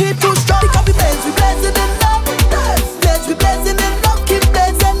cause the heat too strong. Because we blazing in love. We blazing in love. Keep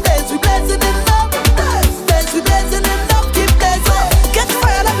blazing, we blazing in love. We blazing in love. Keep blazing. Catch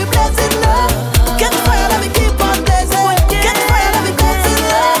fire, let me blaze in love. Catch fire, let me keep on blazing. Catch fire, let me blaze in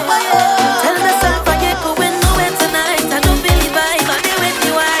love. Tell myself I get going nowhere tonight. I don't believe I'm there with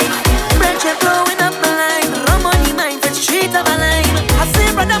you. Friendship blowing up my line. Rum on your mind, the street of a line. I say,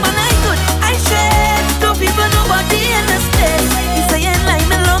 brother, man, I good. I share. Don't people nobody in this place. You say in line,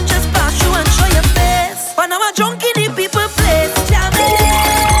 my love just pass you and show your face. But now I'm drunk in the people place. Jam it.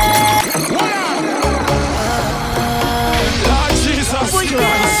 Lord Jesus Christ.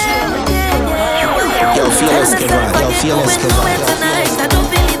 Yo, fearless Kevin. Yo, fearless Kevin. Tonight, I don't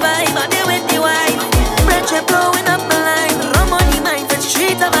believe I'm there with the wife. Friendship blowing up my line. Rum on your mind, the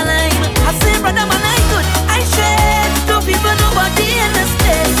street of a line. I say, brother, man, I good. I share. Don't people nobody in this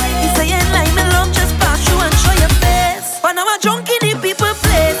place. You say in line, my love just pass you and show your face. But now I'm drunk in the people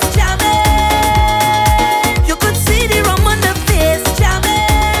place. Jam it. You could see the rum on the face. Jam it.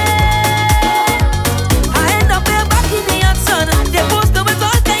 I end up there back in the action. They post up with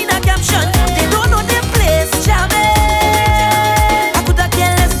all kind of caption. They don't know their place. Jam it. I coulda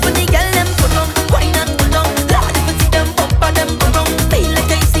care less when the girl them put on. Wine and put on. Lord, if you see them bumper, them put on. Feel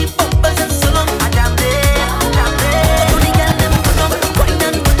like I see bumpers and so long. I jam it. Jam it. When the girl them put on. Wine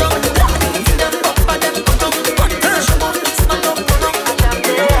and put on. Lord, if you see them bumper, them put on. One touch, one smell of put on. I jam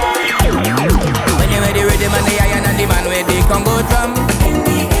it. When you wear the rhythm and the iron and the man where the Congo drum.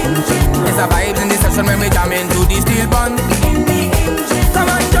 It's a vibes in the session when we jam into the steel bun. Come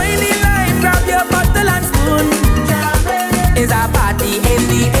on, join the line, grab your bottle and spoon. It's a party in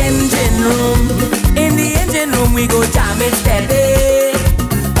the engine room. In the engine room we go jam it steady.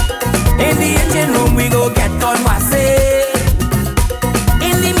 In the engine room we go get on wassy.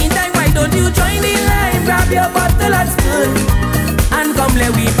 In the meantime, why don't you join the line, grab your bottle and spoon, and come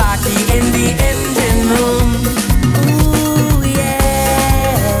let we party in the engine room. Ooh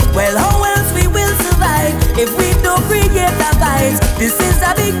yeah. Well, how else we will survive if we don't create the vibes? This is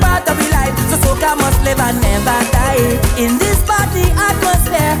a big part of the life, so soca must live and never die. In this party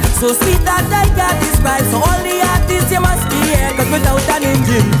atmosphere, so sweet that I can't describe. So all the artists you must be here, cause without an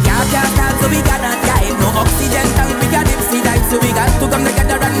engine can't start, so we cannot dive. No oxygen tank, we got dipsy dive. So we got to come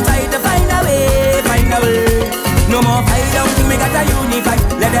together and try to find a way, find a way. No more fight down, think we gotta unify.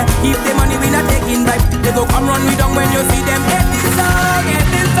 Let them keep the money, we not taking vibe. They go come run me down when you see them. Get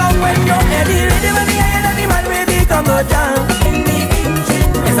this song when you're ready. Rhythm and the iron and the man where they come go down.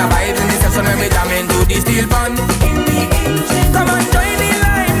 It's a vibes in the session when we jam into the steel bun. Come on, join the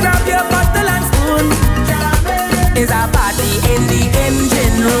line, grab your bottle and spoon. It's a party in the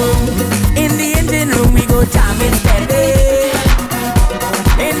engine room. In the engine room we go jam it steady.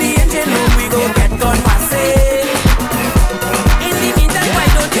 In the engine room we go get on massive. In the meantime, why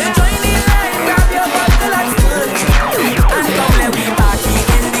don't you join the line, grab your bottle and spoon, and come let we party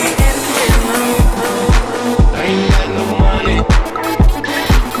in the engine room. I ain't got no money.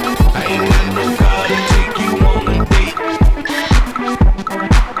 I ain't got no car to take you on a date.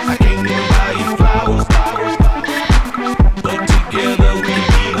 I can't even buy you flowers, but together we can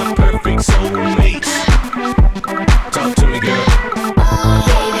be the perfect soulmates. Talk to me, girl.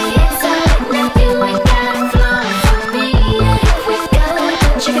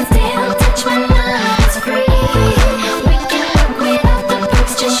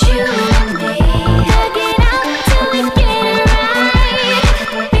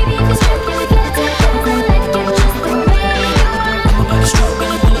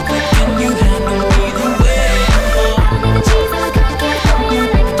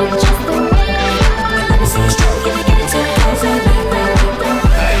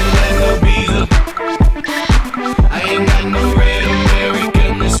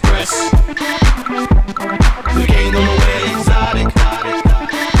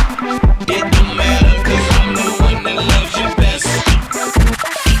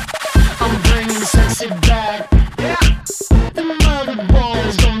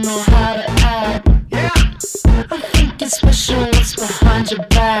 Special, what's behind your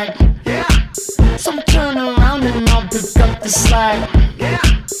back? So I'm turning like,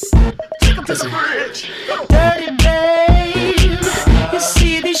 take him to the bridge. Dirty babe, you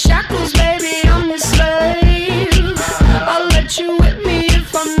see these shackles, baby, I'm your slave. I'll let you whip me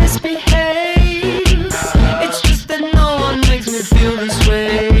if I misbehave. It's just that no one makes me feel this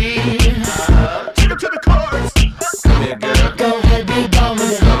way. Take him to the chorus. Come here, girl. Go ahead, be gone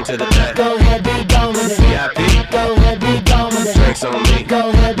with it. Come to the back. Go ahead, be gone with it. VIP. Go ahead, be gone with it. Drinks on me. Go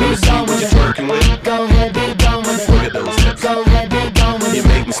ahead, be gone with it. Working with. Go ahead, be gone with it. Look at those hips. Go ahead, be gone with it. You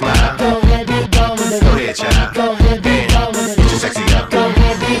make me smile. Go ahead, be gone with it. Go ahead, child. Go ahead, be gone with it. Get your sexy out. Go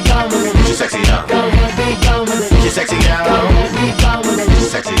ahead, be gone with it. Get your sexy out. Go ahead, be gone with it. Get your sexy out. Go ahead, be gone with it. Get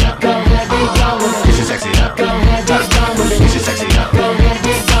your sexy out. Go ahead, be gone with it. Get your sexy out. Go ahead, be gone with it. Get your sexy out. Go ahead,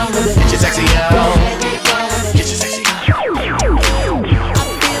 be gone with it. Get your sexy out. Go ahead, be gone with it. Get your sexy out. I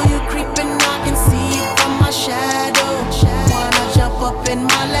feel you creeping, I can see it from my shadow. Wanna jump up in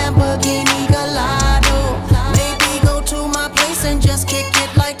my Lamborghini Gallardo. Maybe go to my place and just kick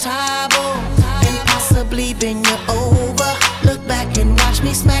it like Tybo. And possibly bend you over. Look back and watch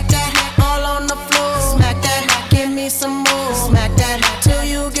me smack that all on the floor. Smack that, give me some more. Smack that till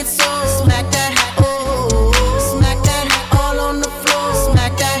you get sore. Smack that, oh. Smack that all on the floor.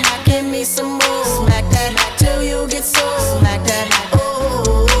 Smack that, give me some more. Smack that till you get sore. Smack that,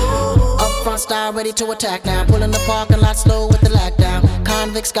 oh. Up front style ready to attack now. Pulling the parking lot slow with the lockdown.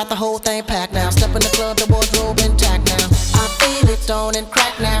 Convicts got the whole thing packed now. Step in the club, the wardrobe intact now. I feel it on and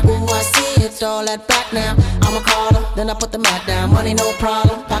crack now. Ooh, I see it all at back now. I'm a caller, then I put the mat down. Money no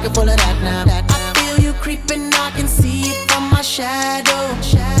problem, pocket full of that now. I feel you creeping, I can see it from my shadow.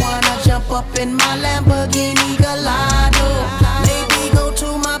 Wanna jump up in my Lamborghini Gallardo. Maybe go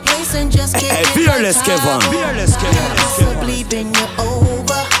to my place and just kick it Fearless like Kevin. Tybo. Fearless Kevin. Possibly bend you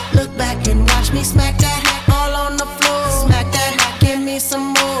over. Look back and watch me smack that all on the floor. Smack that, give me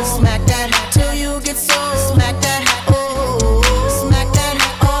some more. Smack that till you get sore. Smack that, oh. Smack that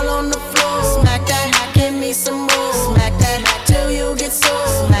all on the floor. Smack that, give me some more. Smack that till you get sore.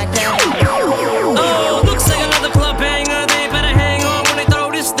 Smack that, Oh, looks like another club banger. They better hang on when they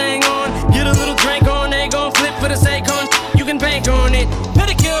throw this thing on. Get a little drink on, they gon' flip for the sake on. You can bank on it.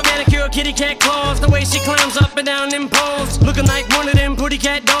 Pedicure, manicure, kitty cat claws. The way she climbs up and down them poles. Looking like one of them pretty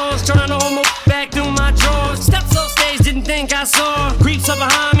cat dolls. Turn on the homo back through my drawers. Steps off stage, didn't think I saw. Creeps up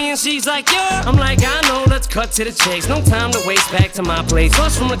behind me and she's like, yeah. I'm like, I know, let's cut to the chase. No time to waste, back to my place.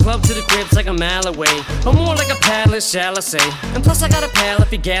 Plus from the club to the crib's like a mile away. Or more like a palace, shall I say. And plus I got a pal if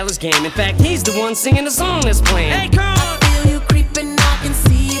he gal his game. In fact, he's the one singing the song that's playing. Hey, girl! I feel you creeping, I can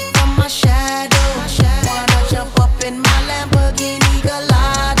see it from my shadow. Wanna jump up in my Lamborghini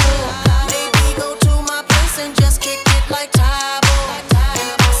Gallardo. Maybe go to my place and just kick it like Tybo.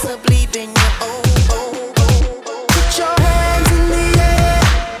 And possibly bend you over. Put your hands in the air.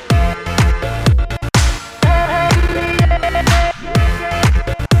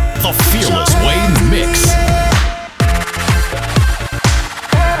 The Fearless Way Mix.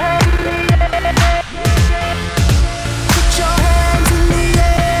 Put your hands in the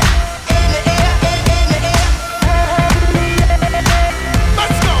air.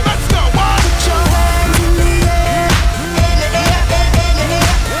 Let's go, let's go. What? Put your hands in the air.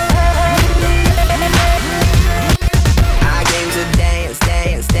 I came to dance,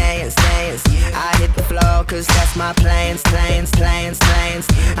 dance, dance, dance. I hit the floor cause that's my plans, plans, plans, plans.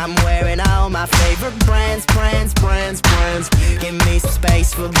 I'm wearing all my favorite brands, brands, brands, brands. Give me some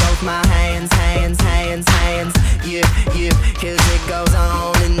space for both my hands, hands, hands, hands. Yeah, yeah, cause it goes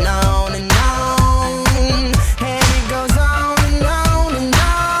on and on and on. And it goes on and on and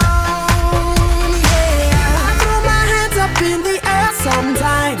on. Yeah, I throw my hands up in the air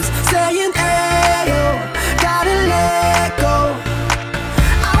sometimes, saying, ayo, gotta let go.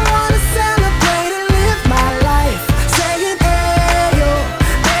 I wanna celebrate and live my life, saying, ayo,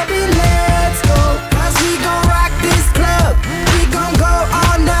 baby, let's go. 'Cause we gon' rock this club, we gon' go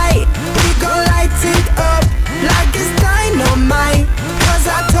all night, we gon' light it up.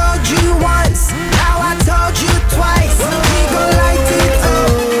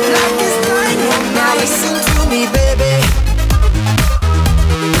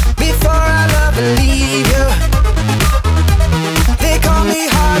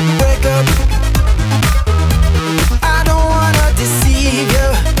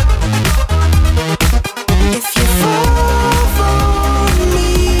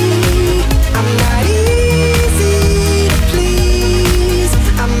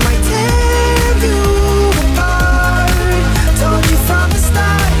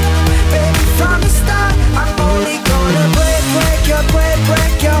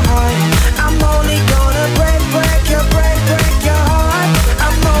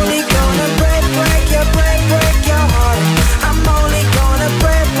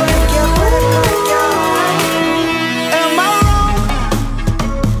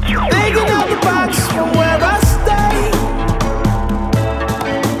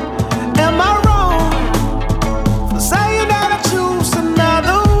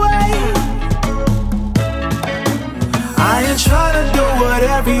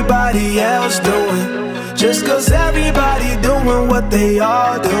 'cause everybody doing what they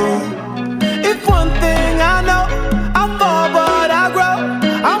all do. If one thing I know, I fall but I grow.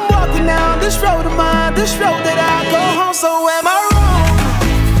 I'm walking down this road of mine, this road that I go home. So am I wrong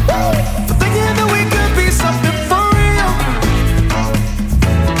for thinking that we could be something for real?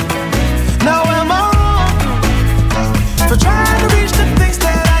 Now am I wrong for trying to reach the things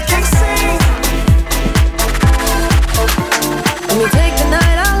that I can't see? When you take the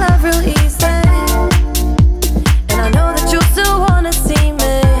night, I love real easy, and I know that you still wanna see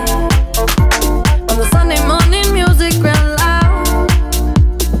me. On the Sunday morning, music real loud.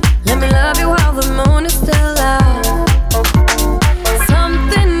 Let me love you while the moon is still out.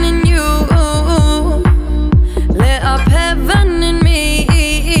 Something in you lit up heaven in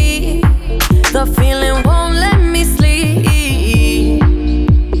me. The feeling won't let me sleep,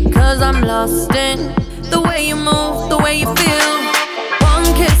 'cause I'm lost in the way you move, the way you feel. One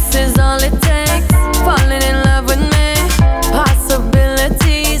kiss is all it takes, falling in love with me.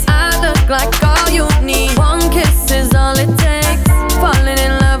 Possibilities, I look like all you need. One kiss is all it takes, falling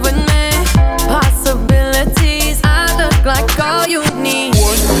in love with me. Possibilities, I look like all you need.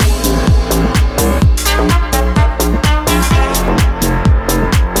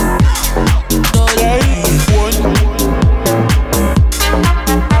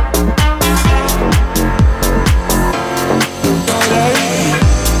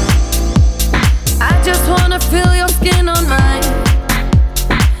 I just wanna feel your skin on mine.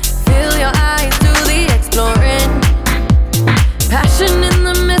 Feel your eyes do the exploring. Passion in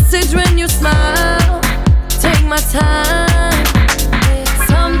the message when you smile. Take my time.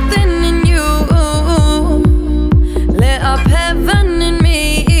 Something in you lit up heaven in me.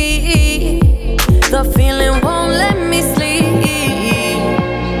 The feeling won't let me sleep,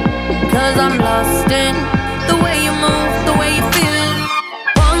 'cause I'm lost in the way you move, the way you feel.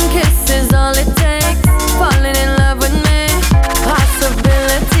 One kiss is all it takes, falling in love with me.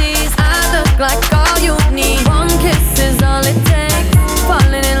 Possibilities, I look like all you need. One kiss is all it takes,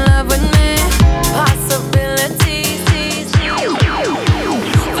 falling in love with me. Possibilities.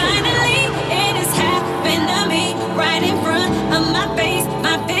 Finally, it has happened to me right in front of my face.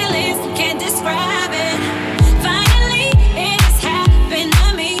 My feelings can't describe it. Finally, it has happened to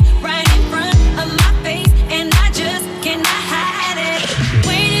me right in front of my face, and I just cannot hide it.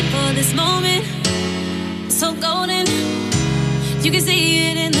 Waited for this moment, so golden. You can see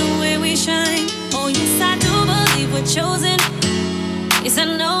it in the way we shine. Oh yes, I do believe we're chosen. Yes, I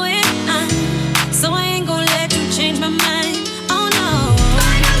know it. So I ain't gonna let you change my mind. Oh no.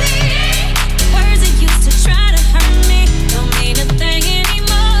 Finally, words that used to try to hurt me don't mean a thing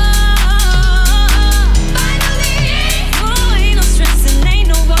anymore. Finally, oh, ain't no stress and ain't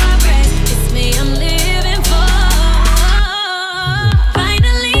no worries. It's me I'm living for.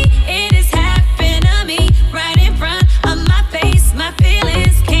 Finally, it has happened to me right in front of my face. My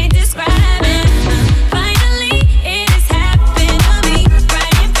feelings can't describe it. Finally, it has happened to me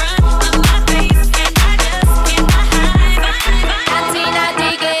right in front of my face, and I just cannot hide. Auntie in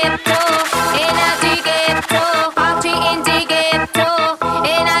the ghetto, party in the ghetto,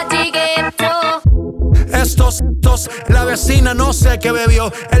 in the ghetto. Estos, la vecina no sé qué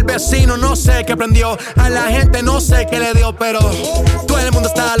bebió, el vecino no sé qué prendió, a la gente no sé qué le dio, pero todo el mundo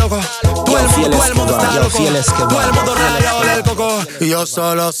está loco, todo el mundo está loco, todo el mundo rayado del coco, y yo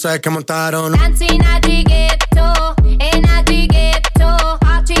solo sé que montaron. Auntie in the ghetto, in the ghetto,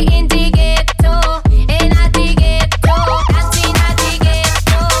 party in the ghetto, in the ghetto. Auntie in the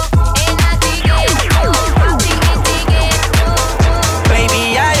ghetto, in the ghetto, party in the ghetto. Baby,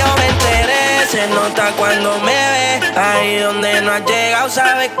 ya yo me enteré, se nota cuando me ves. Ahí donde no has llegado,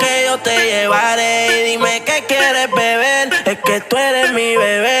 sabes que yo te llevaré. Y dime qué quieres beber, es que tú eres mi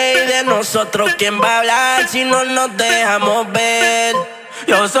bebé. Y de nosotros, ¿quién va a hablar si no nos dejamos ver?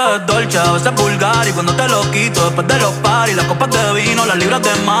 Y a veces es dolce, a veces es vulgar. Y cuando te lo quito, después de los paris, las copas de vino, las libras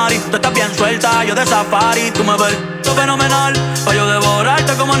de mari. Tú estás bien suelta, yo de safari. Tú me ves fenomenal, pa' yo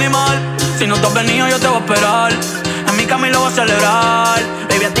devorarte como animal. Si no te has venido, yo te voy a esperar. En mi cama y lo voy a celebrar.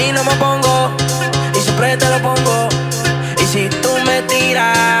 Baby, a ti no me pongo, y siempre te lo pongo. Y si tú me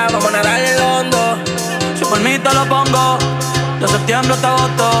tiras, vamos a nadar en el hondo. Si por mí te lo pongo, de septiembre hasta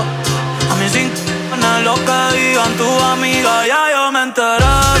agosto. A mí sin lo que digan tus amigas, ya yo me enteré.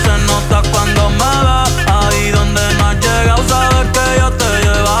 Se nota cuando me ves, ahí donde no has llegado, sabes que yo te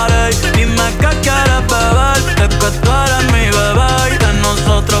llevaré. Dime qué quieres beber, es que tú eres mi bebé. Y de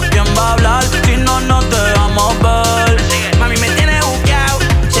nosotros, ¿quién va a hablar si no nos dejamos ver? Mami, me tienes buqueado,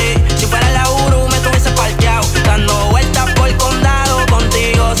 sí. Si fuera la Uru, me tuviese parqueado, dando vueltas por el condado,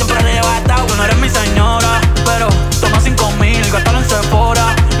 contigo siempre arrebatado. Tú no eres mi señora, pero toma 5,000, gástalo en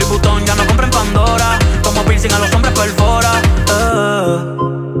Sephora. Louis Vuitton ya no compra en Pandora. Como piercing a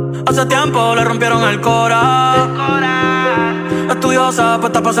Hace tiempo le rompieron el cora. Estudiosa,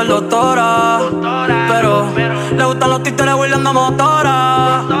 puesta para ser doctora. Pero le gustan los títeres huirleando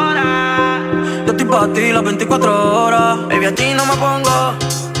motora. Yo estoy pa' ti las 24 horas. Baby, a ti no me pongo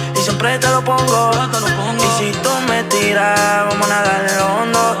y siempre te lo pongo. Y si tú me tiras, vamos a nadar en lo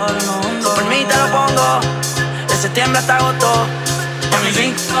hondo. Por mí te lo pongo, de septiembre hasta agosto. En mis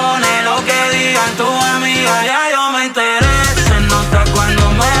rincones, lo que digan tus amigas, ya yo me enteré. Se nota cuando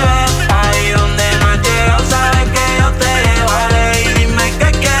me ves, ahí donde no has llegado, sabes que yo te llevaré. Y dime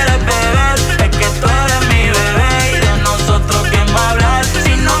qué quieres beber, es que tú eres mi bebé. Y de nosotros, ¿quién va a hablar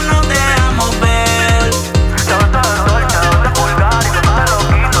si no nos dejamos ver? Te vas a dar dolce, de pulgar y me pasa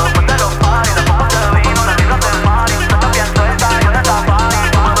loquito. Después de los paris, las copas de vino, las libras del mar. Y tú estás bien suelta, yo en esta party.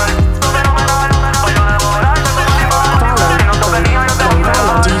 Como todo el mundo fenomenal, pa' yo devorarte como animal. Si no toque mío, yo te voy a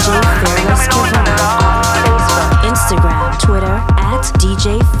dar. DJ Fearless Kevon. Instagram, Twitter @DJ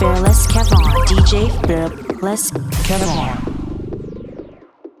Fearless Kevon. DJ Fearless Kevon.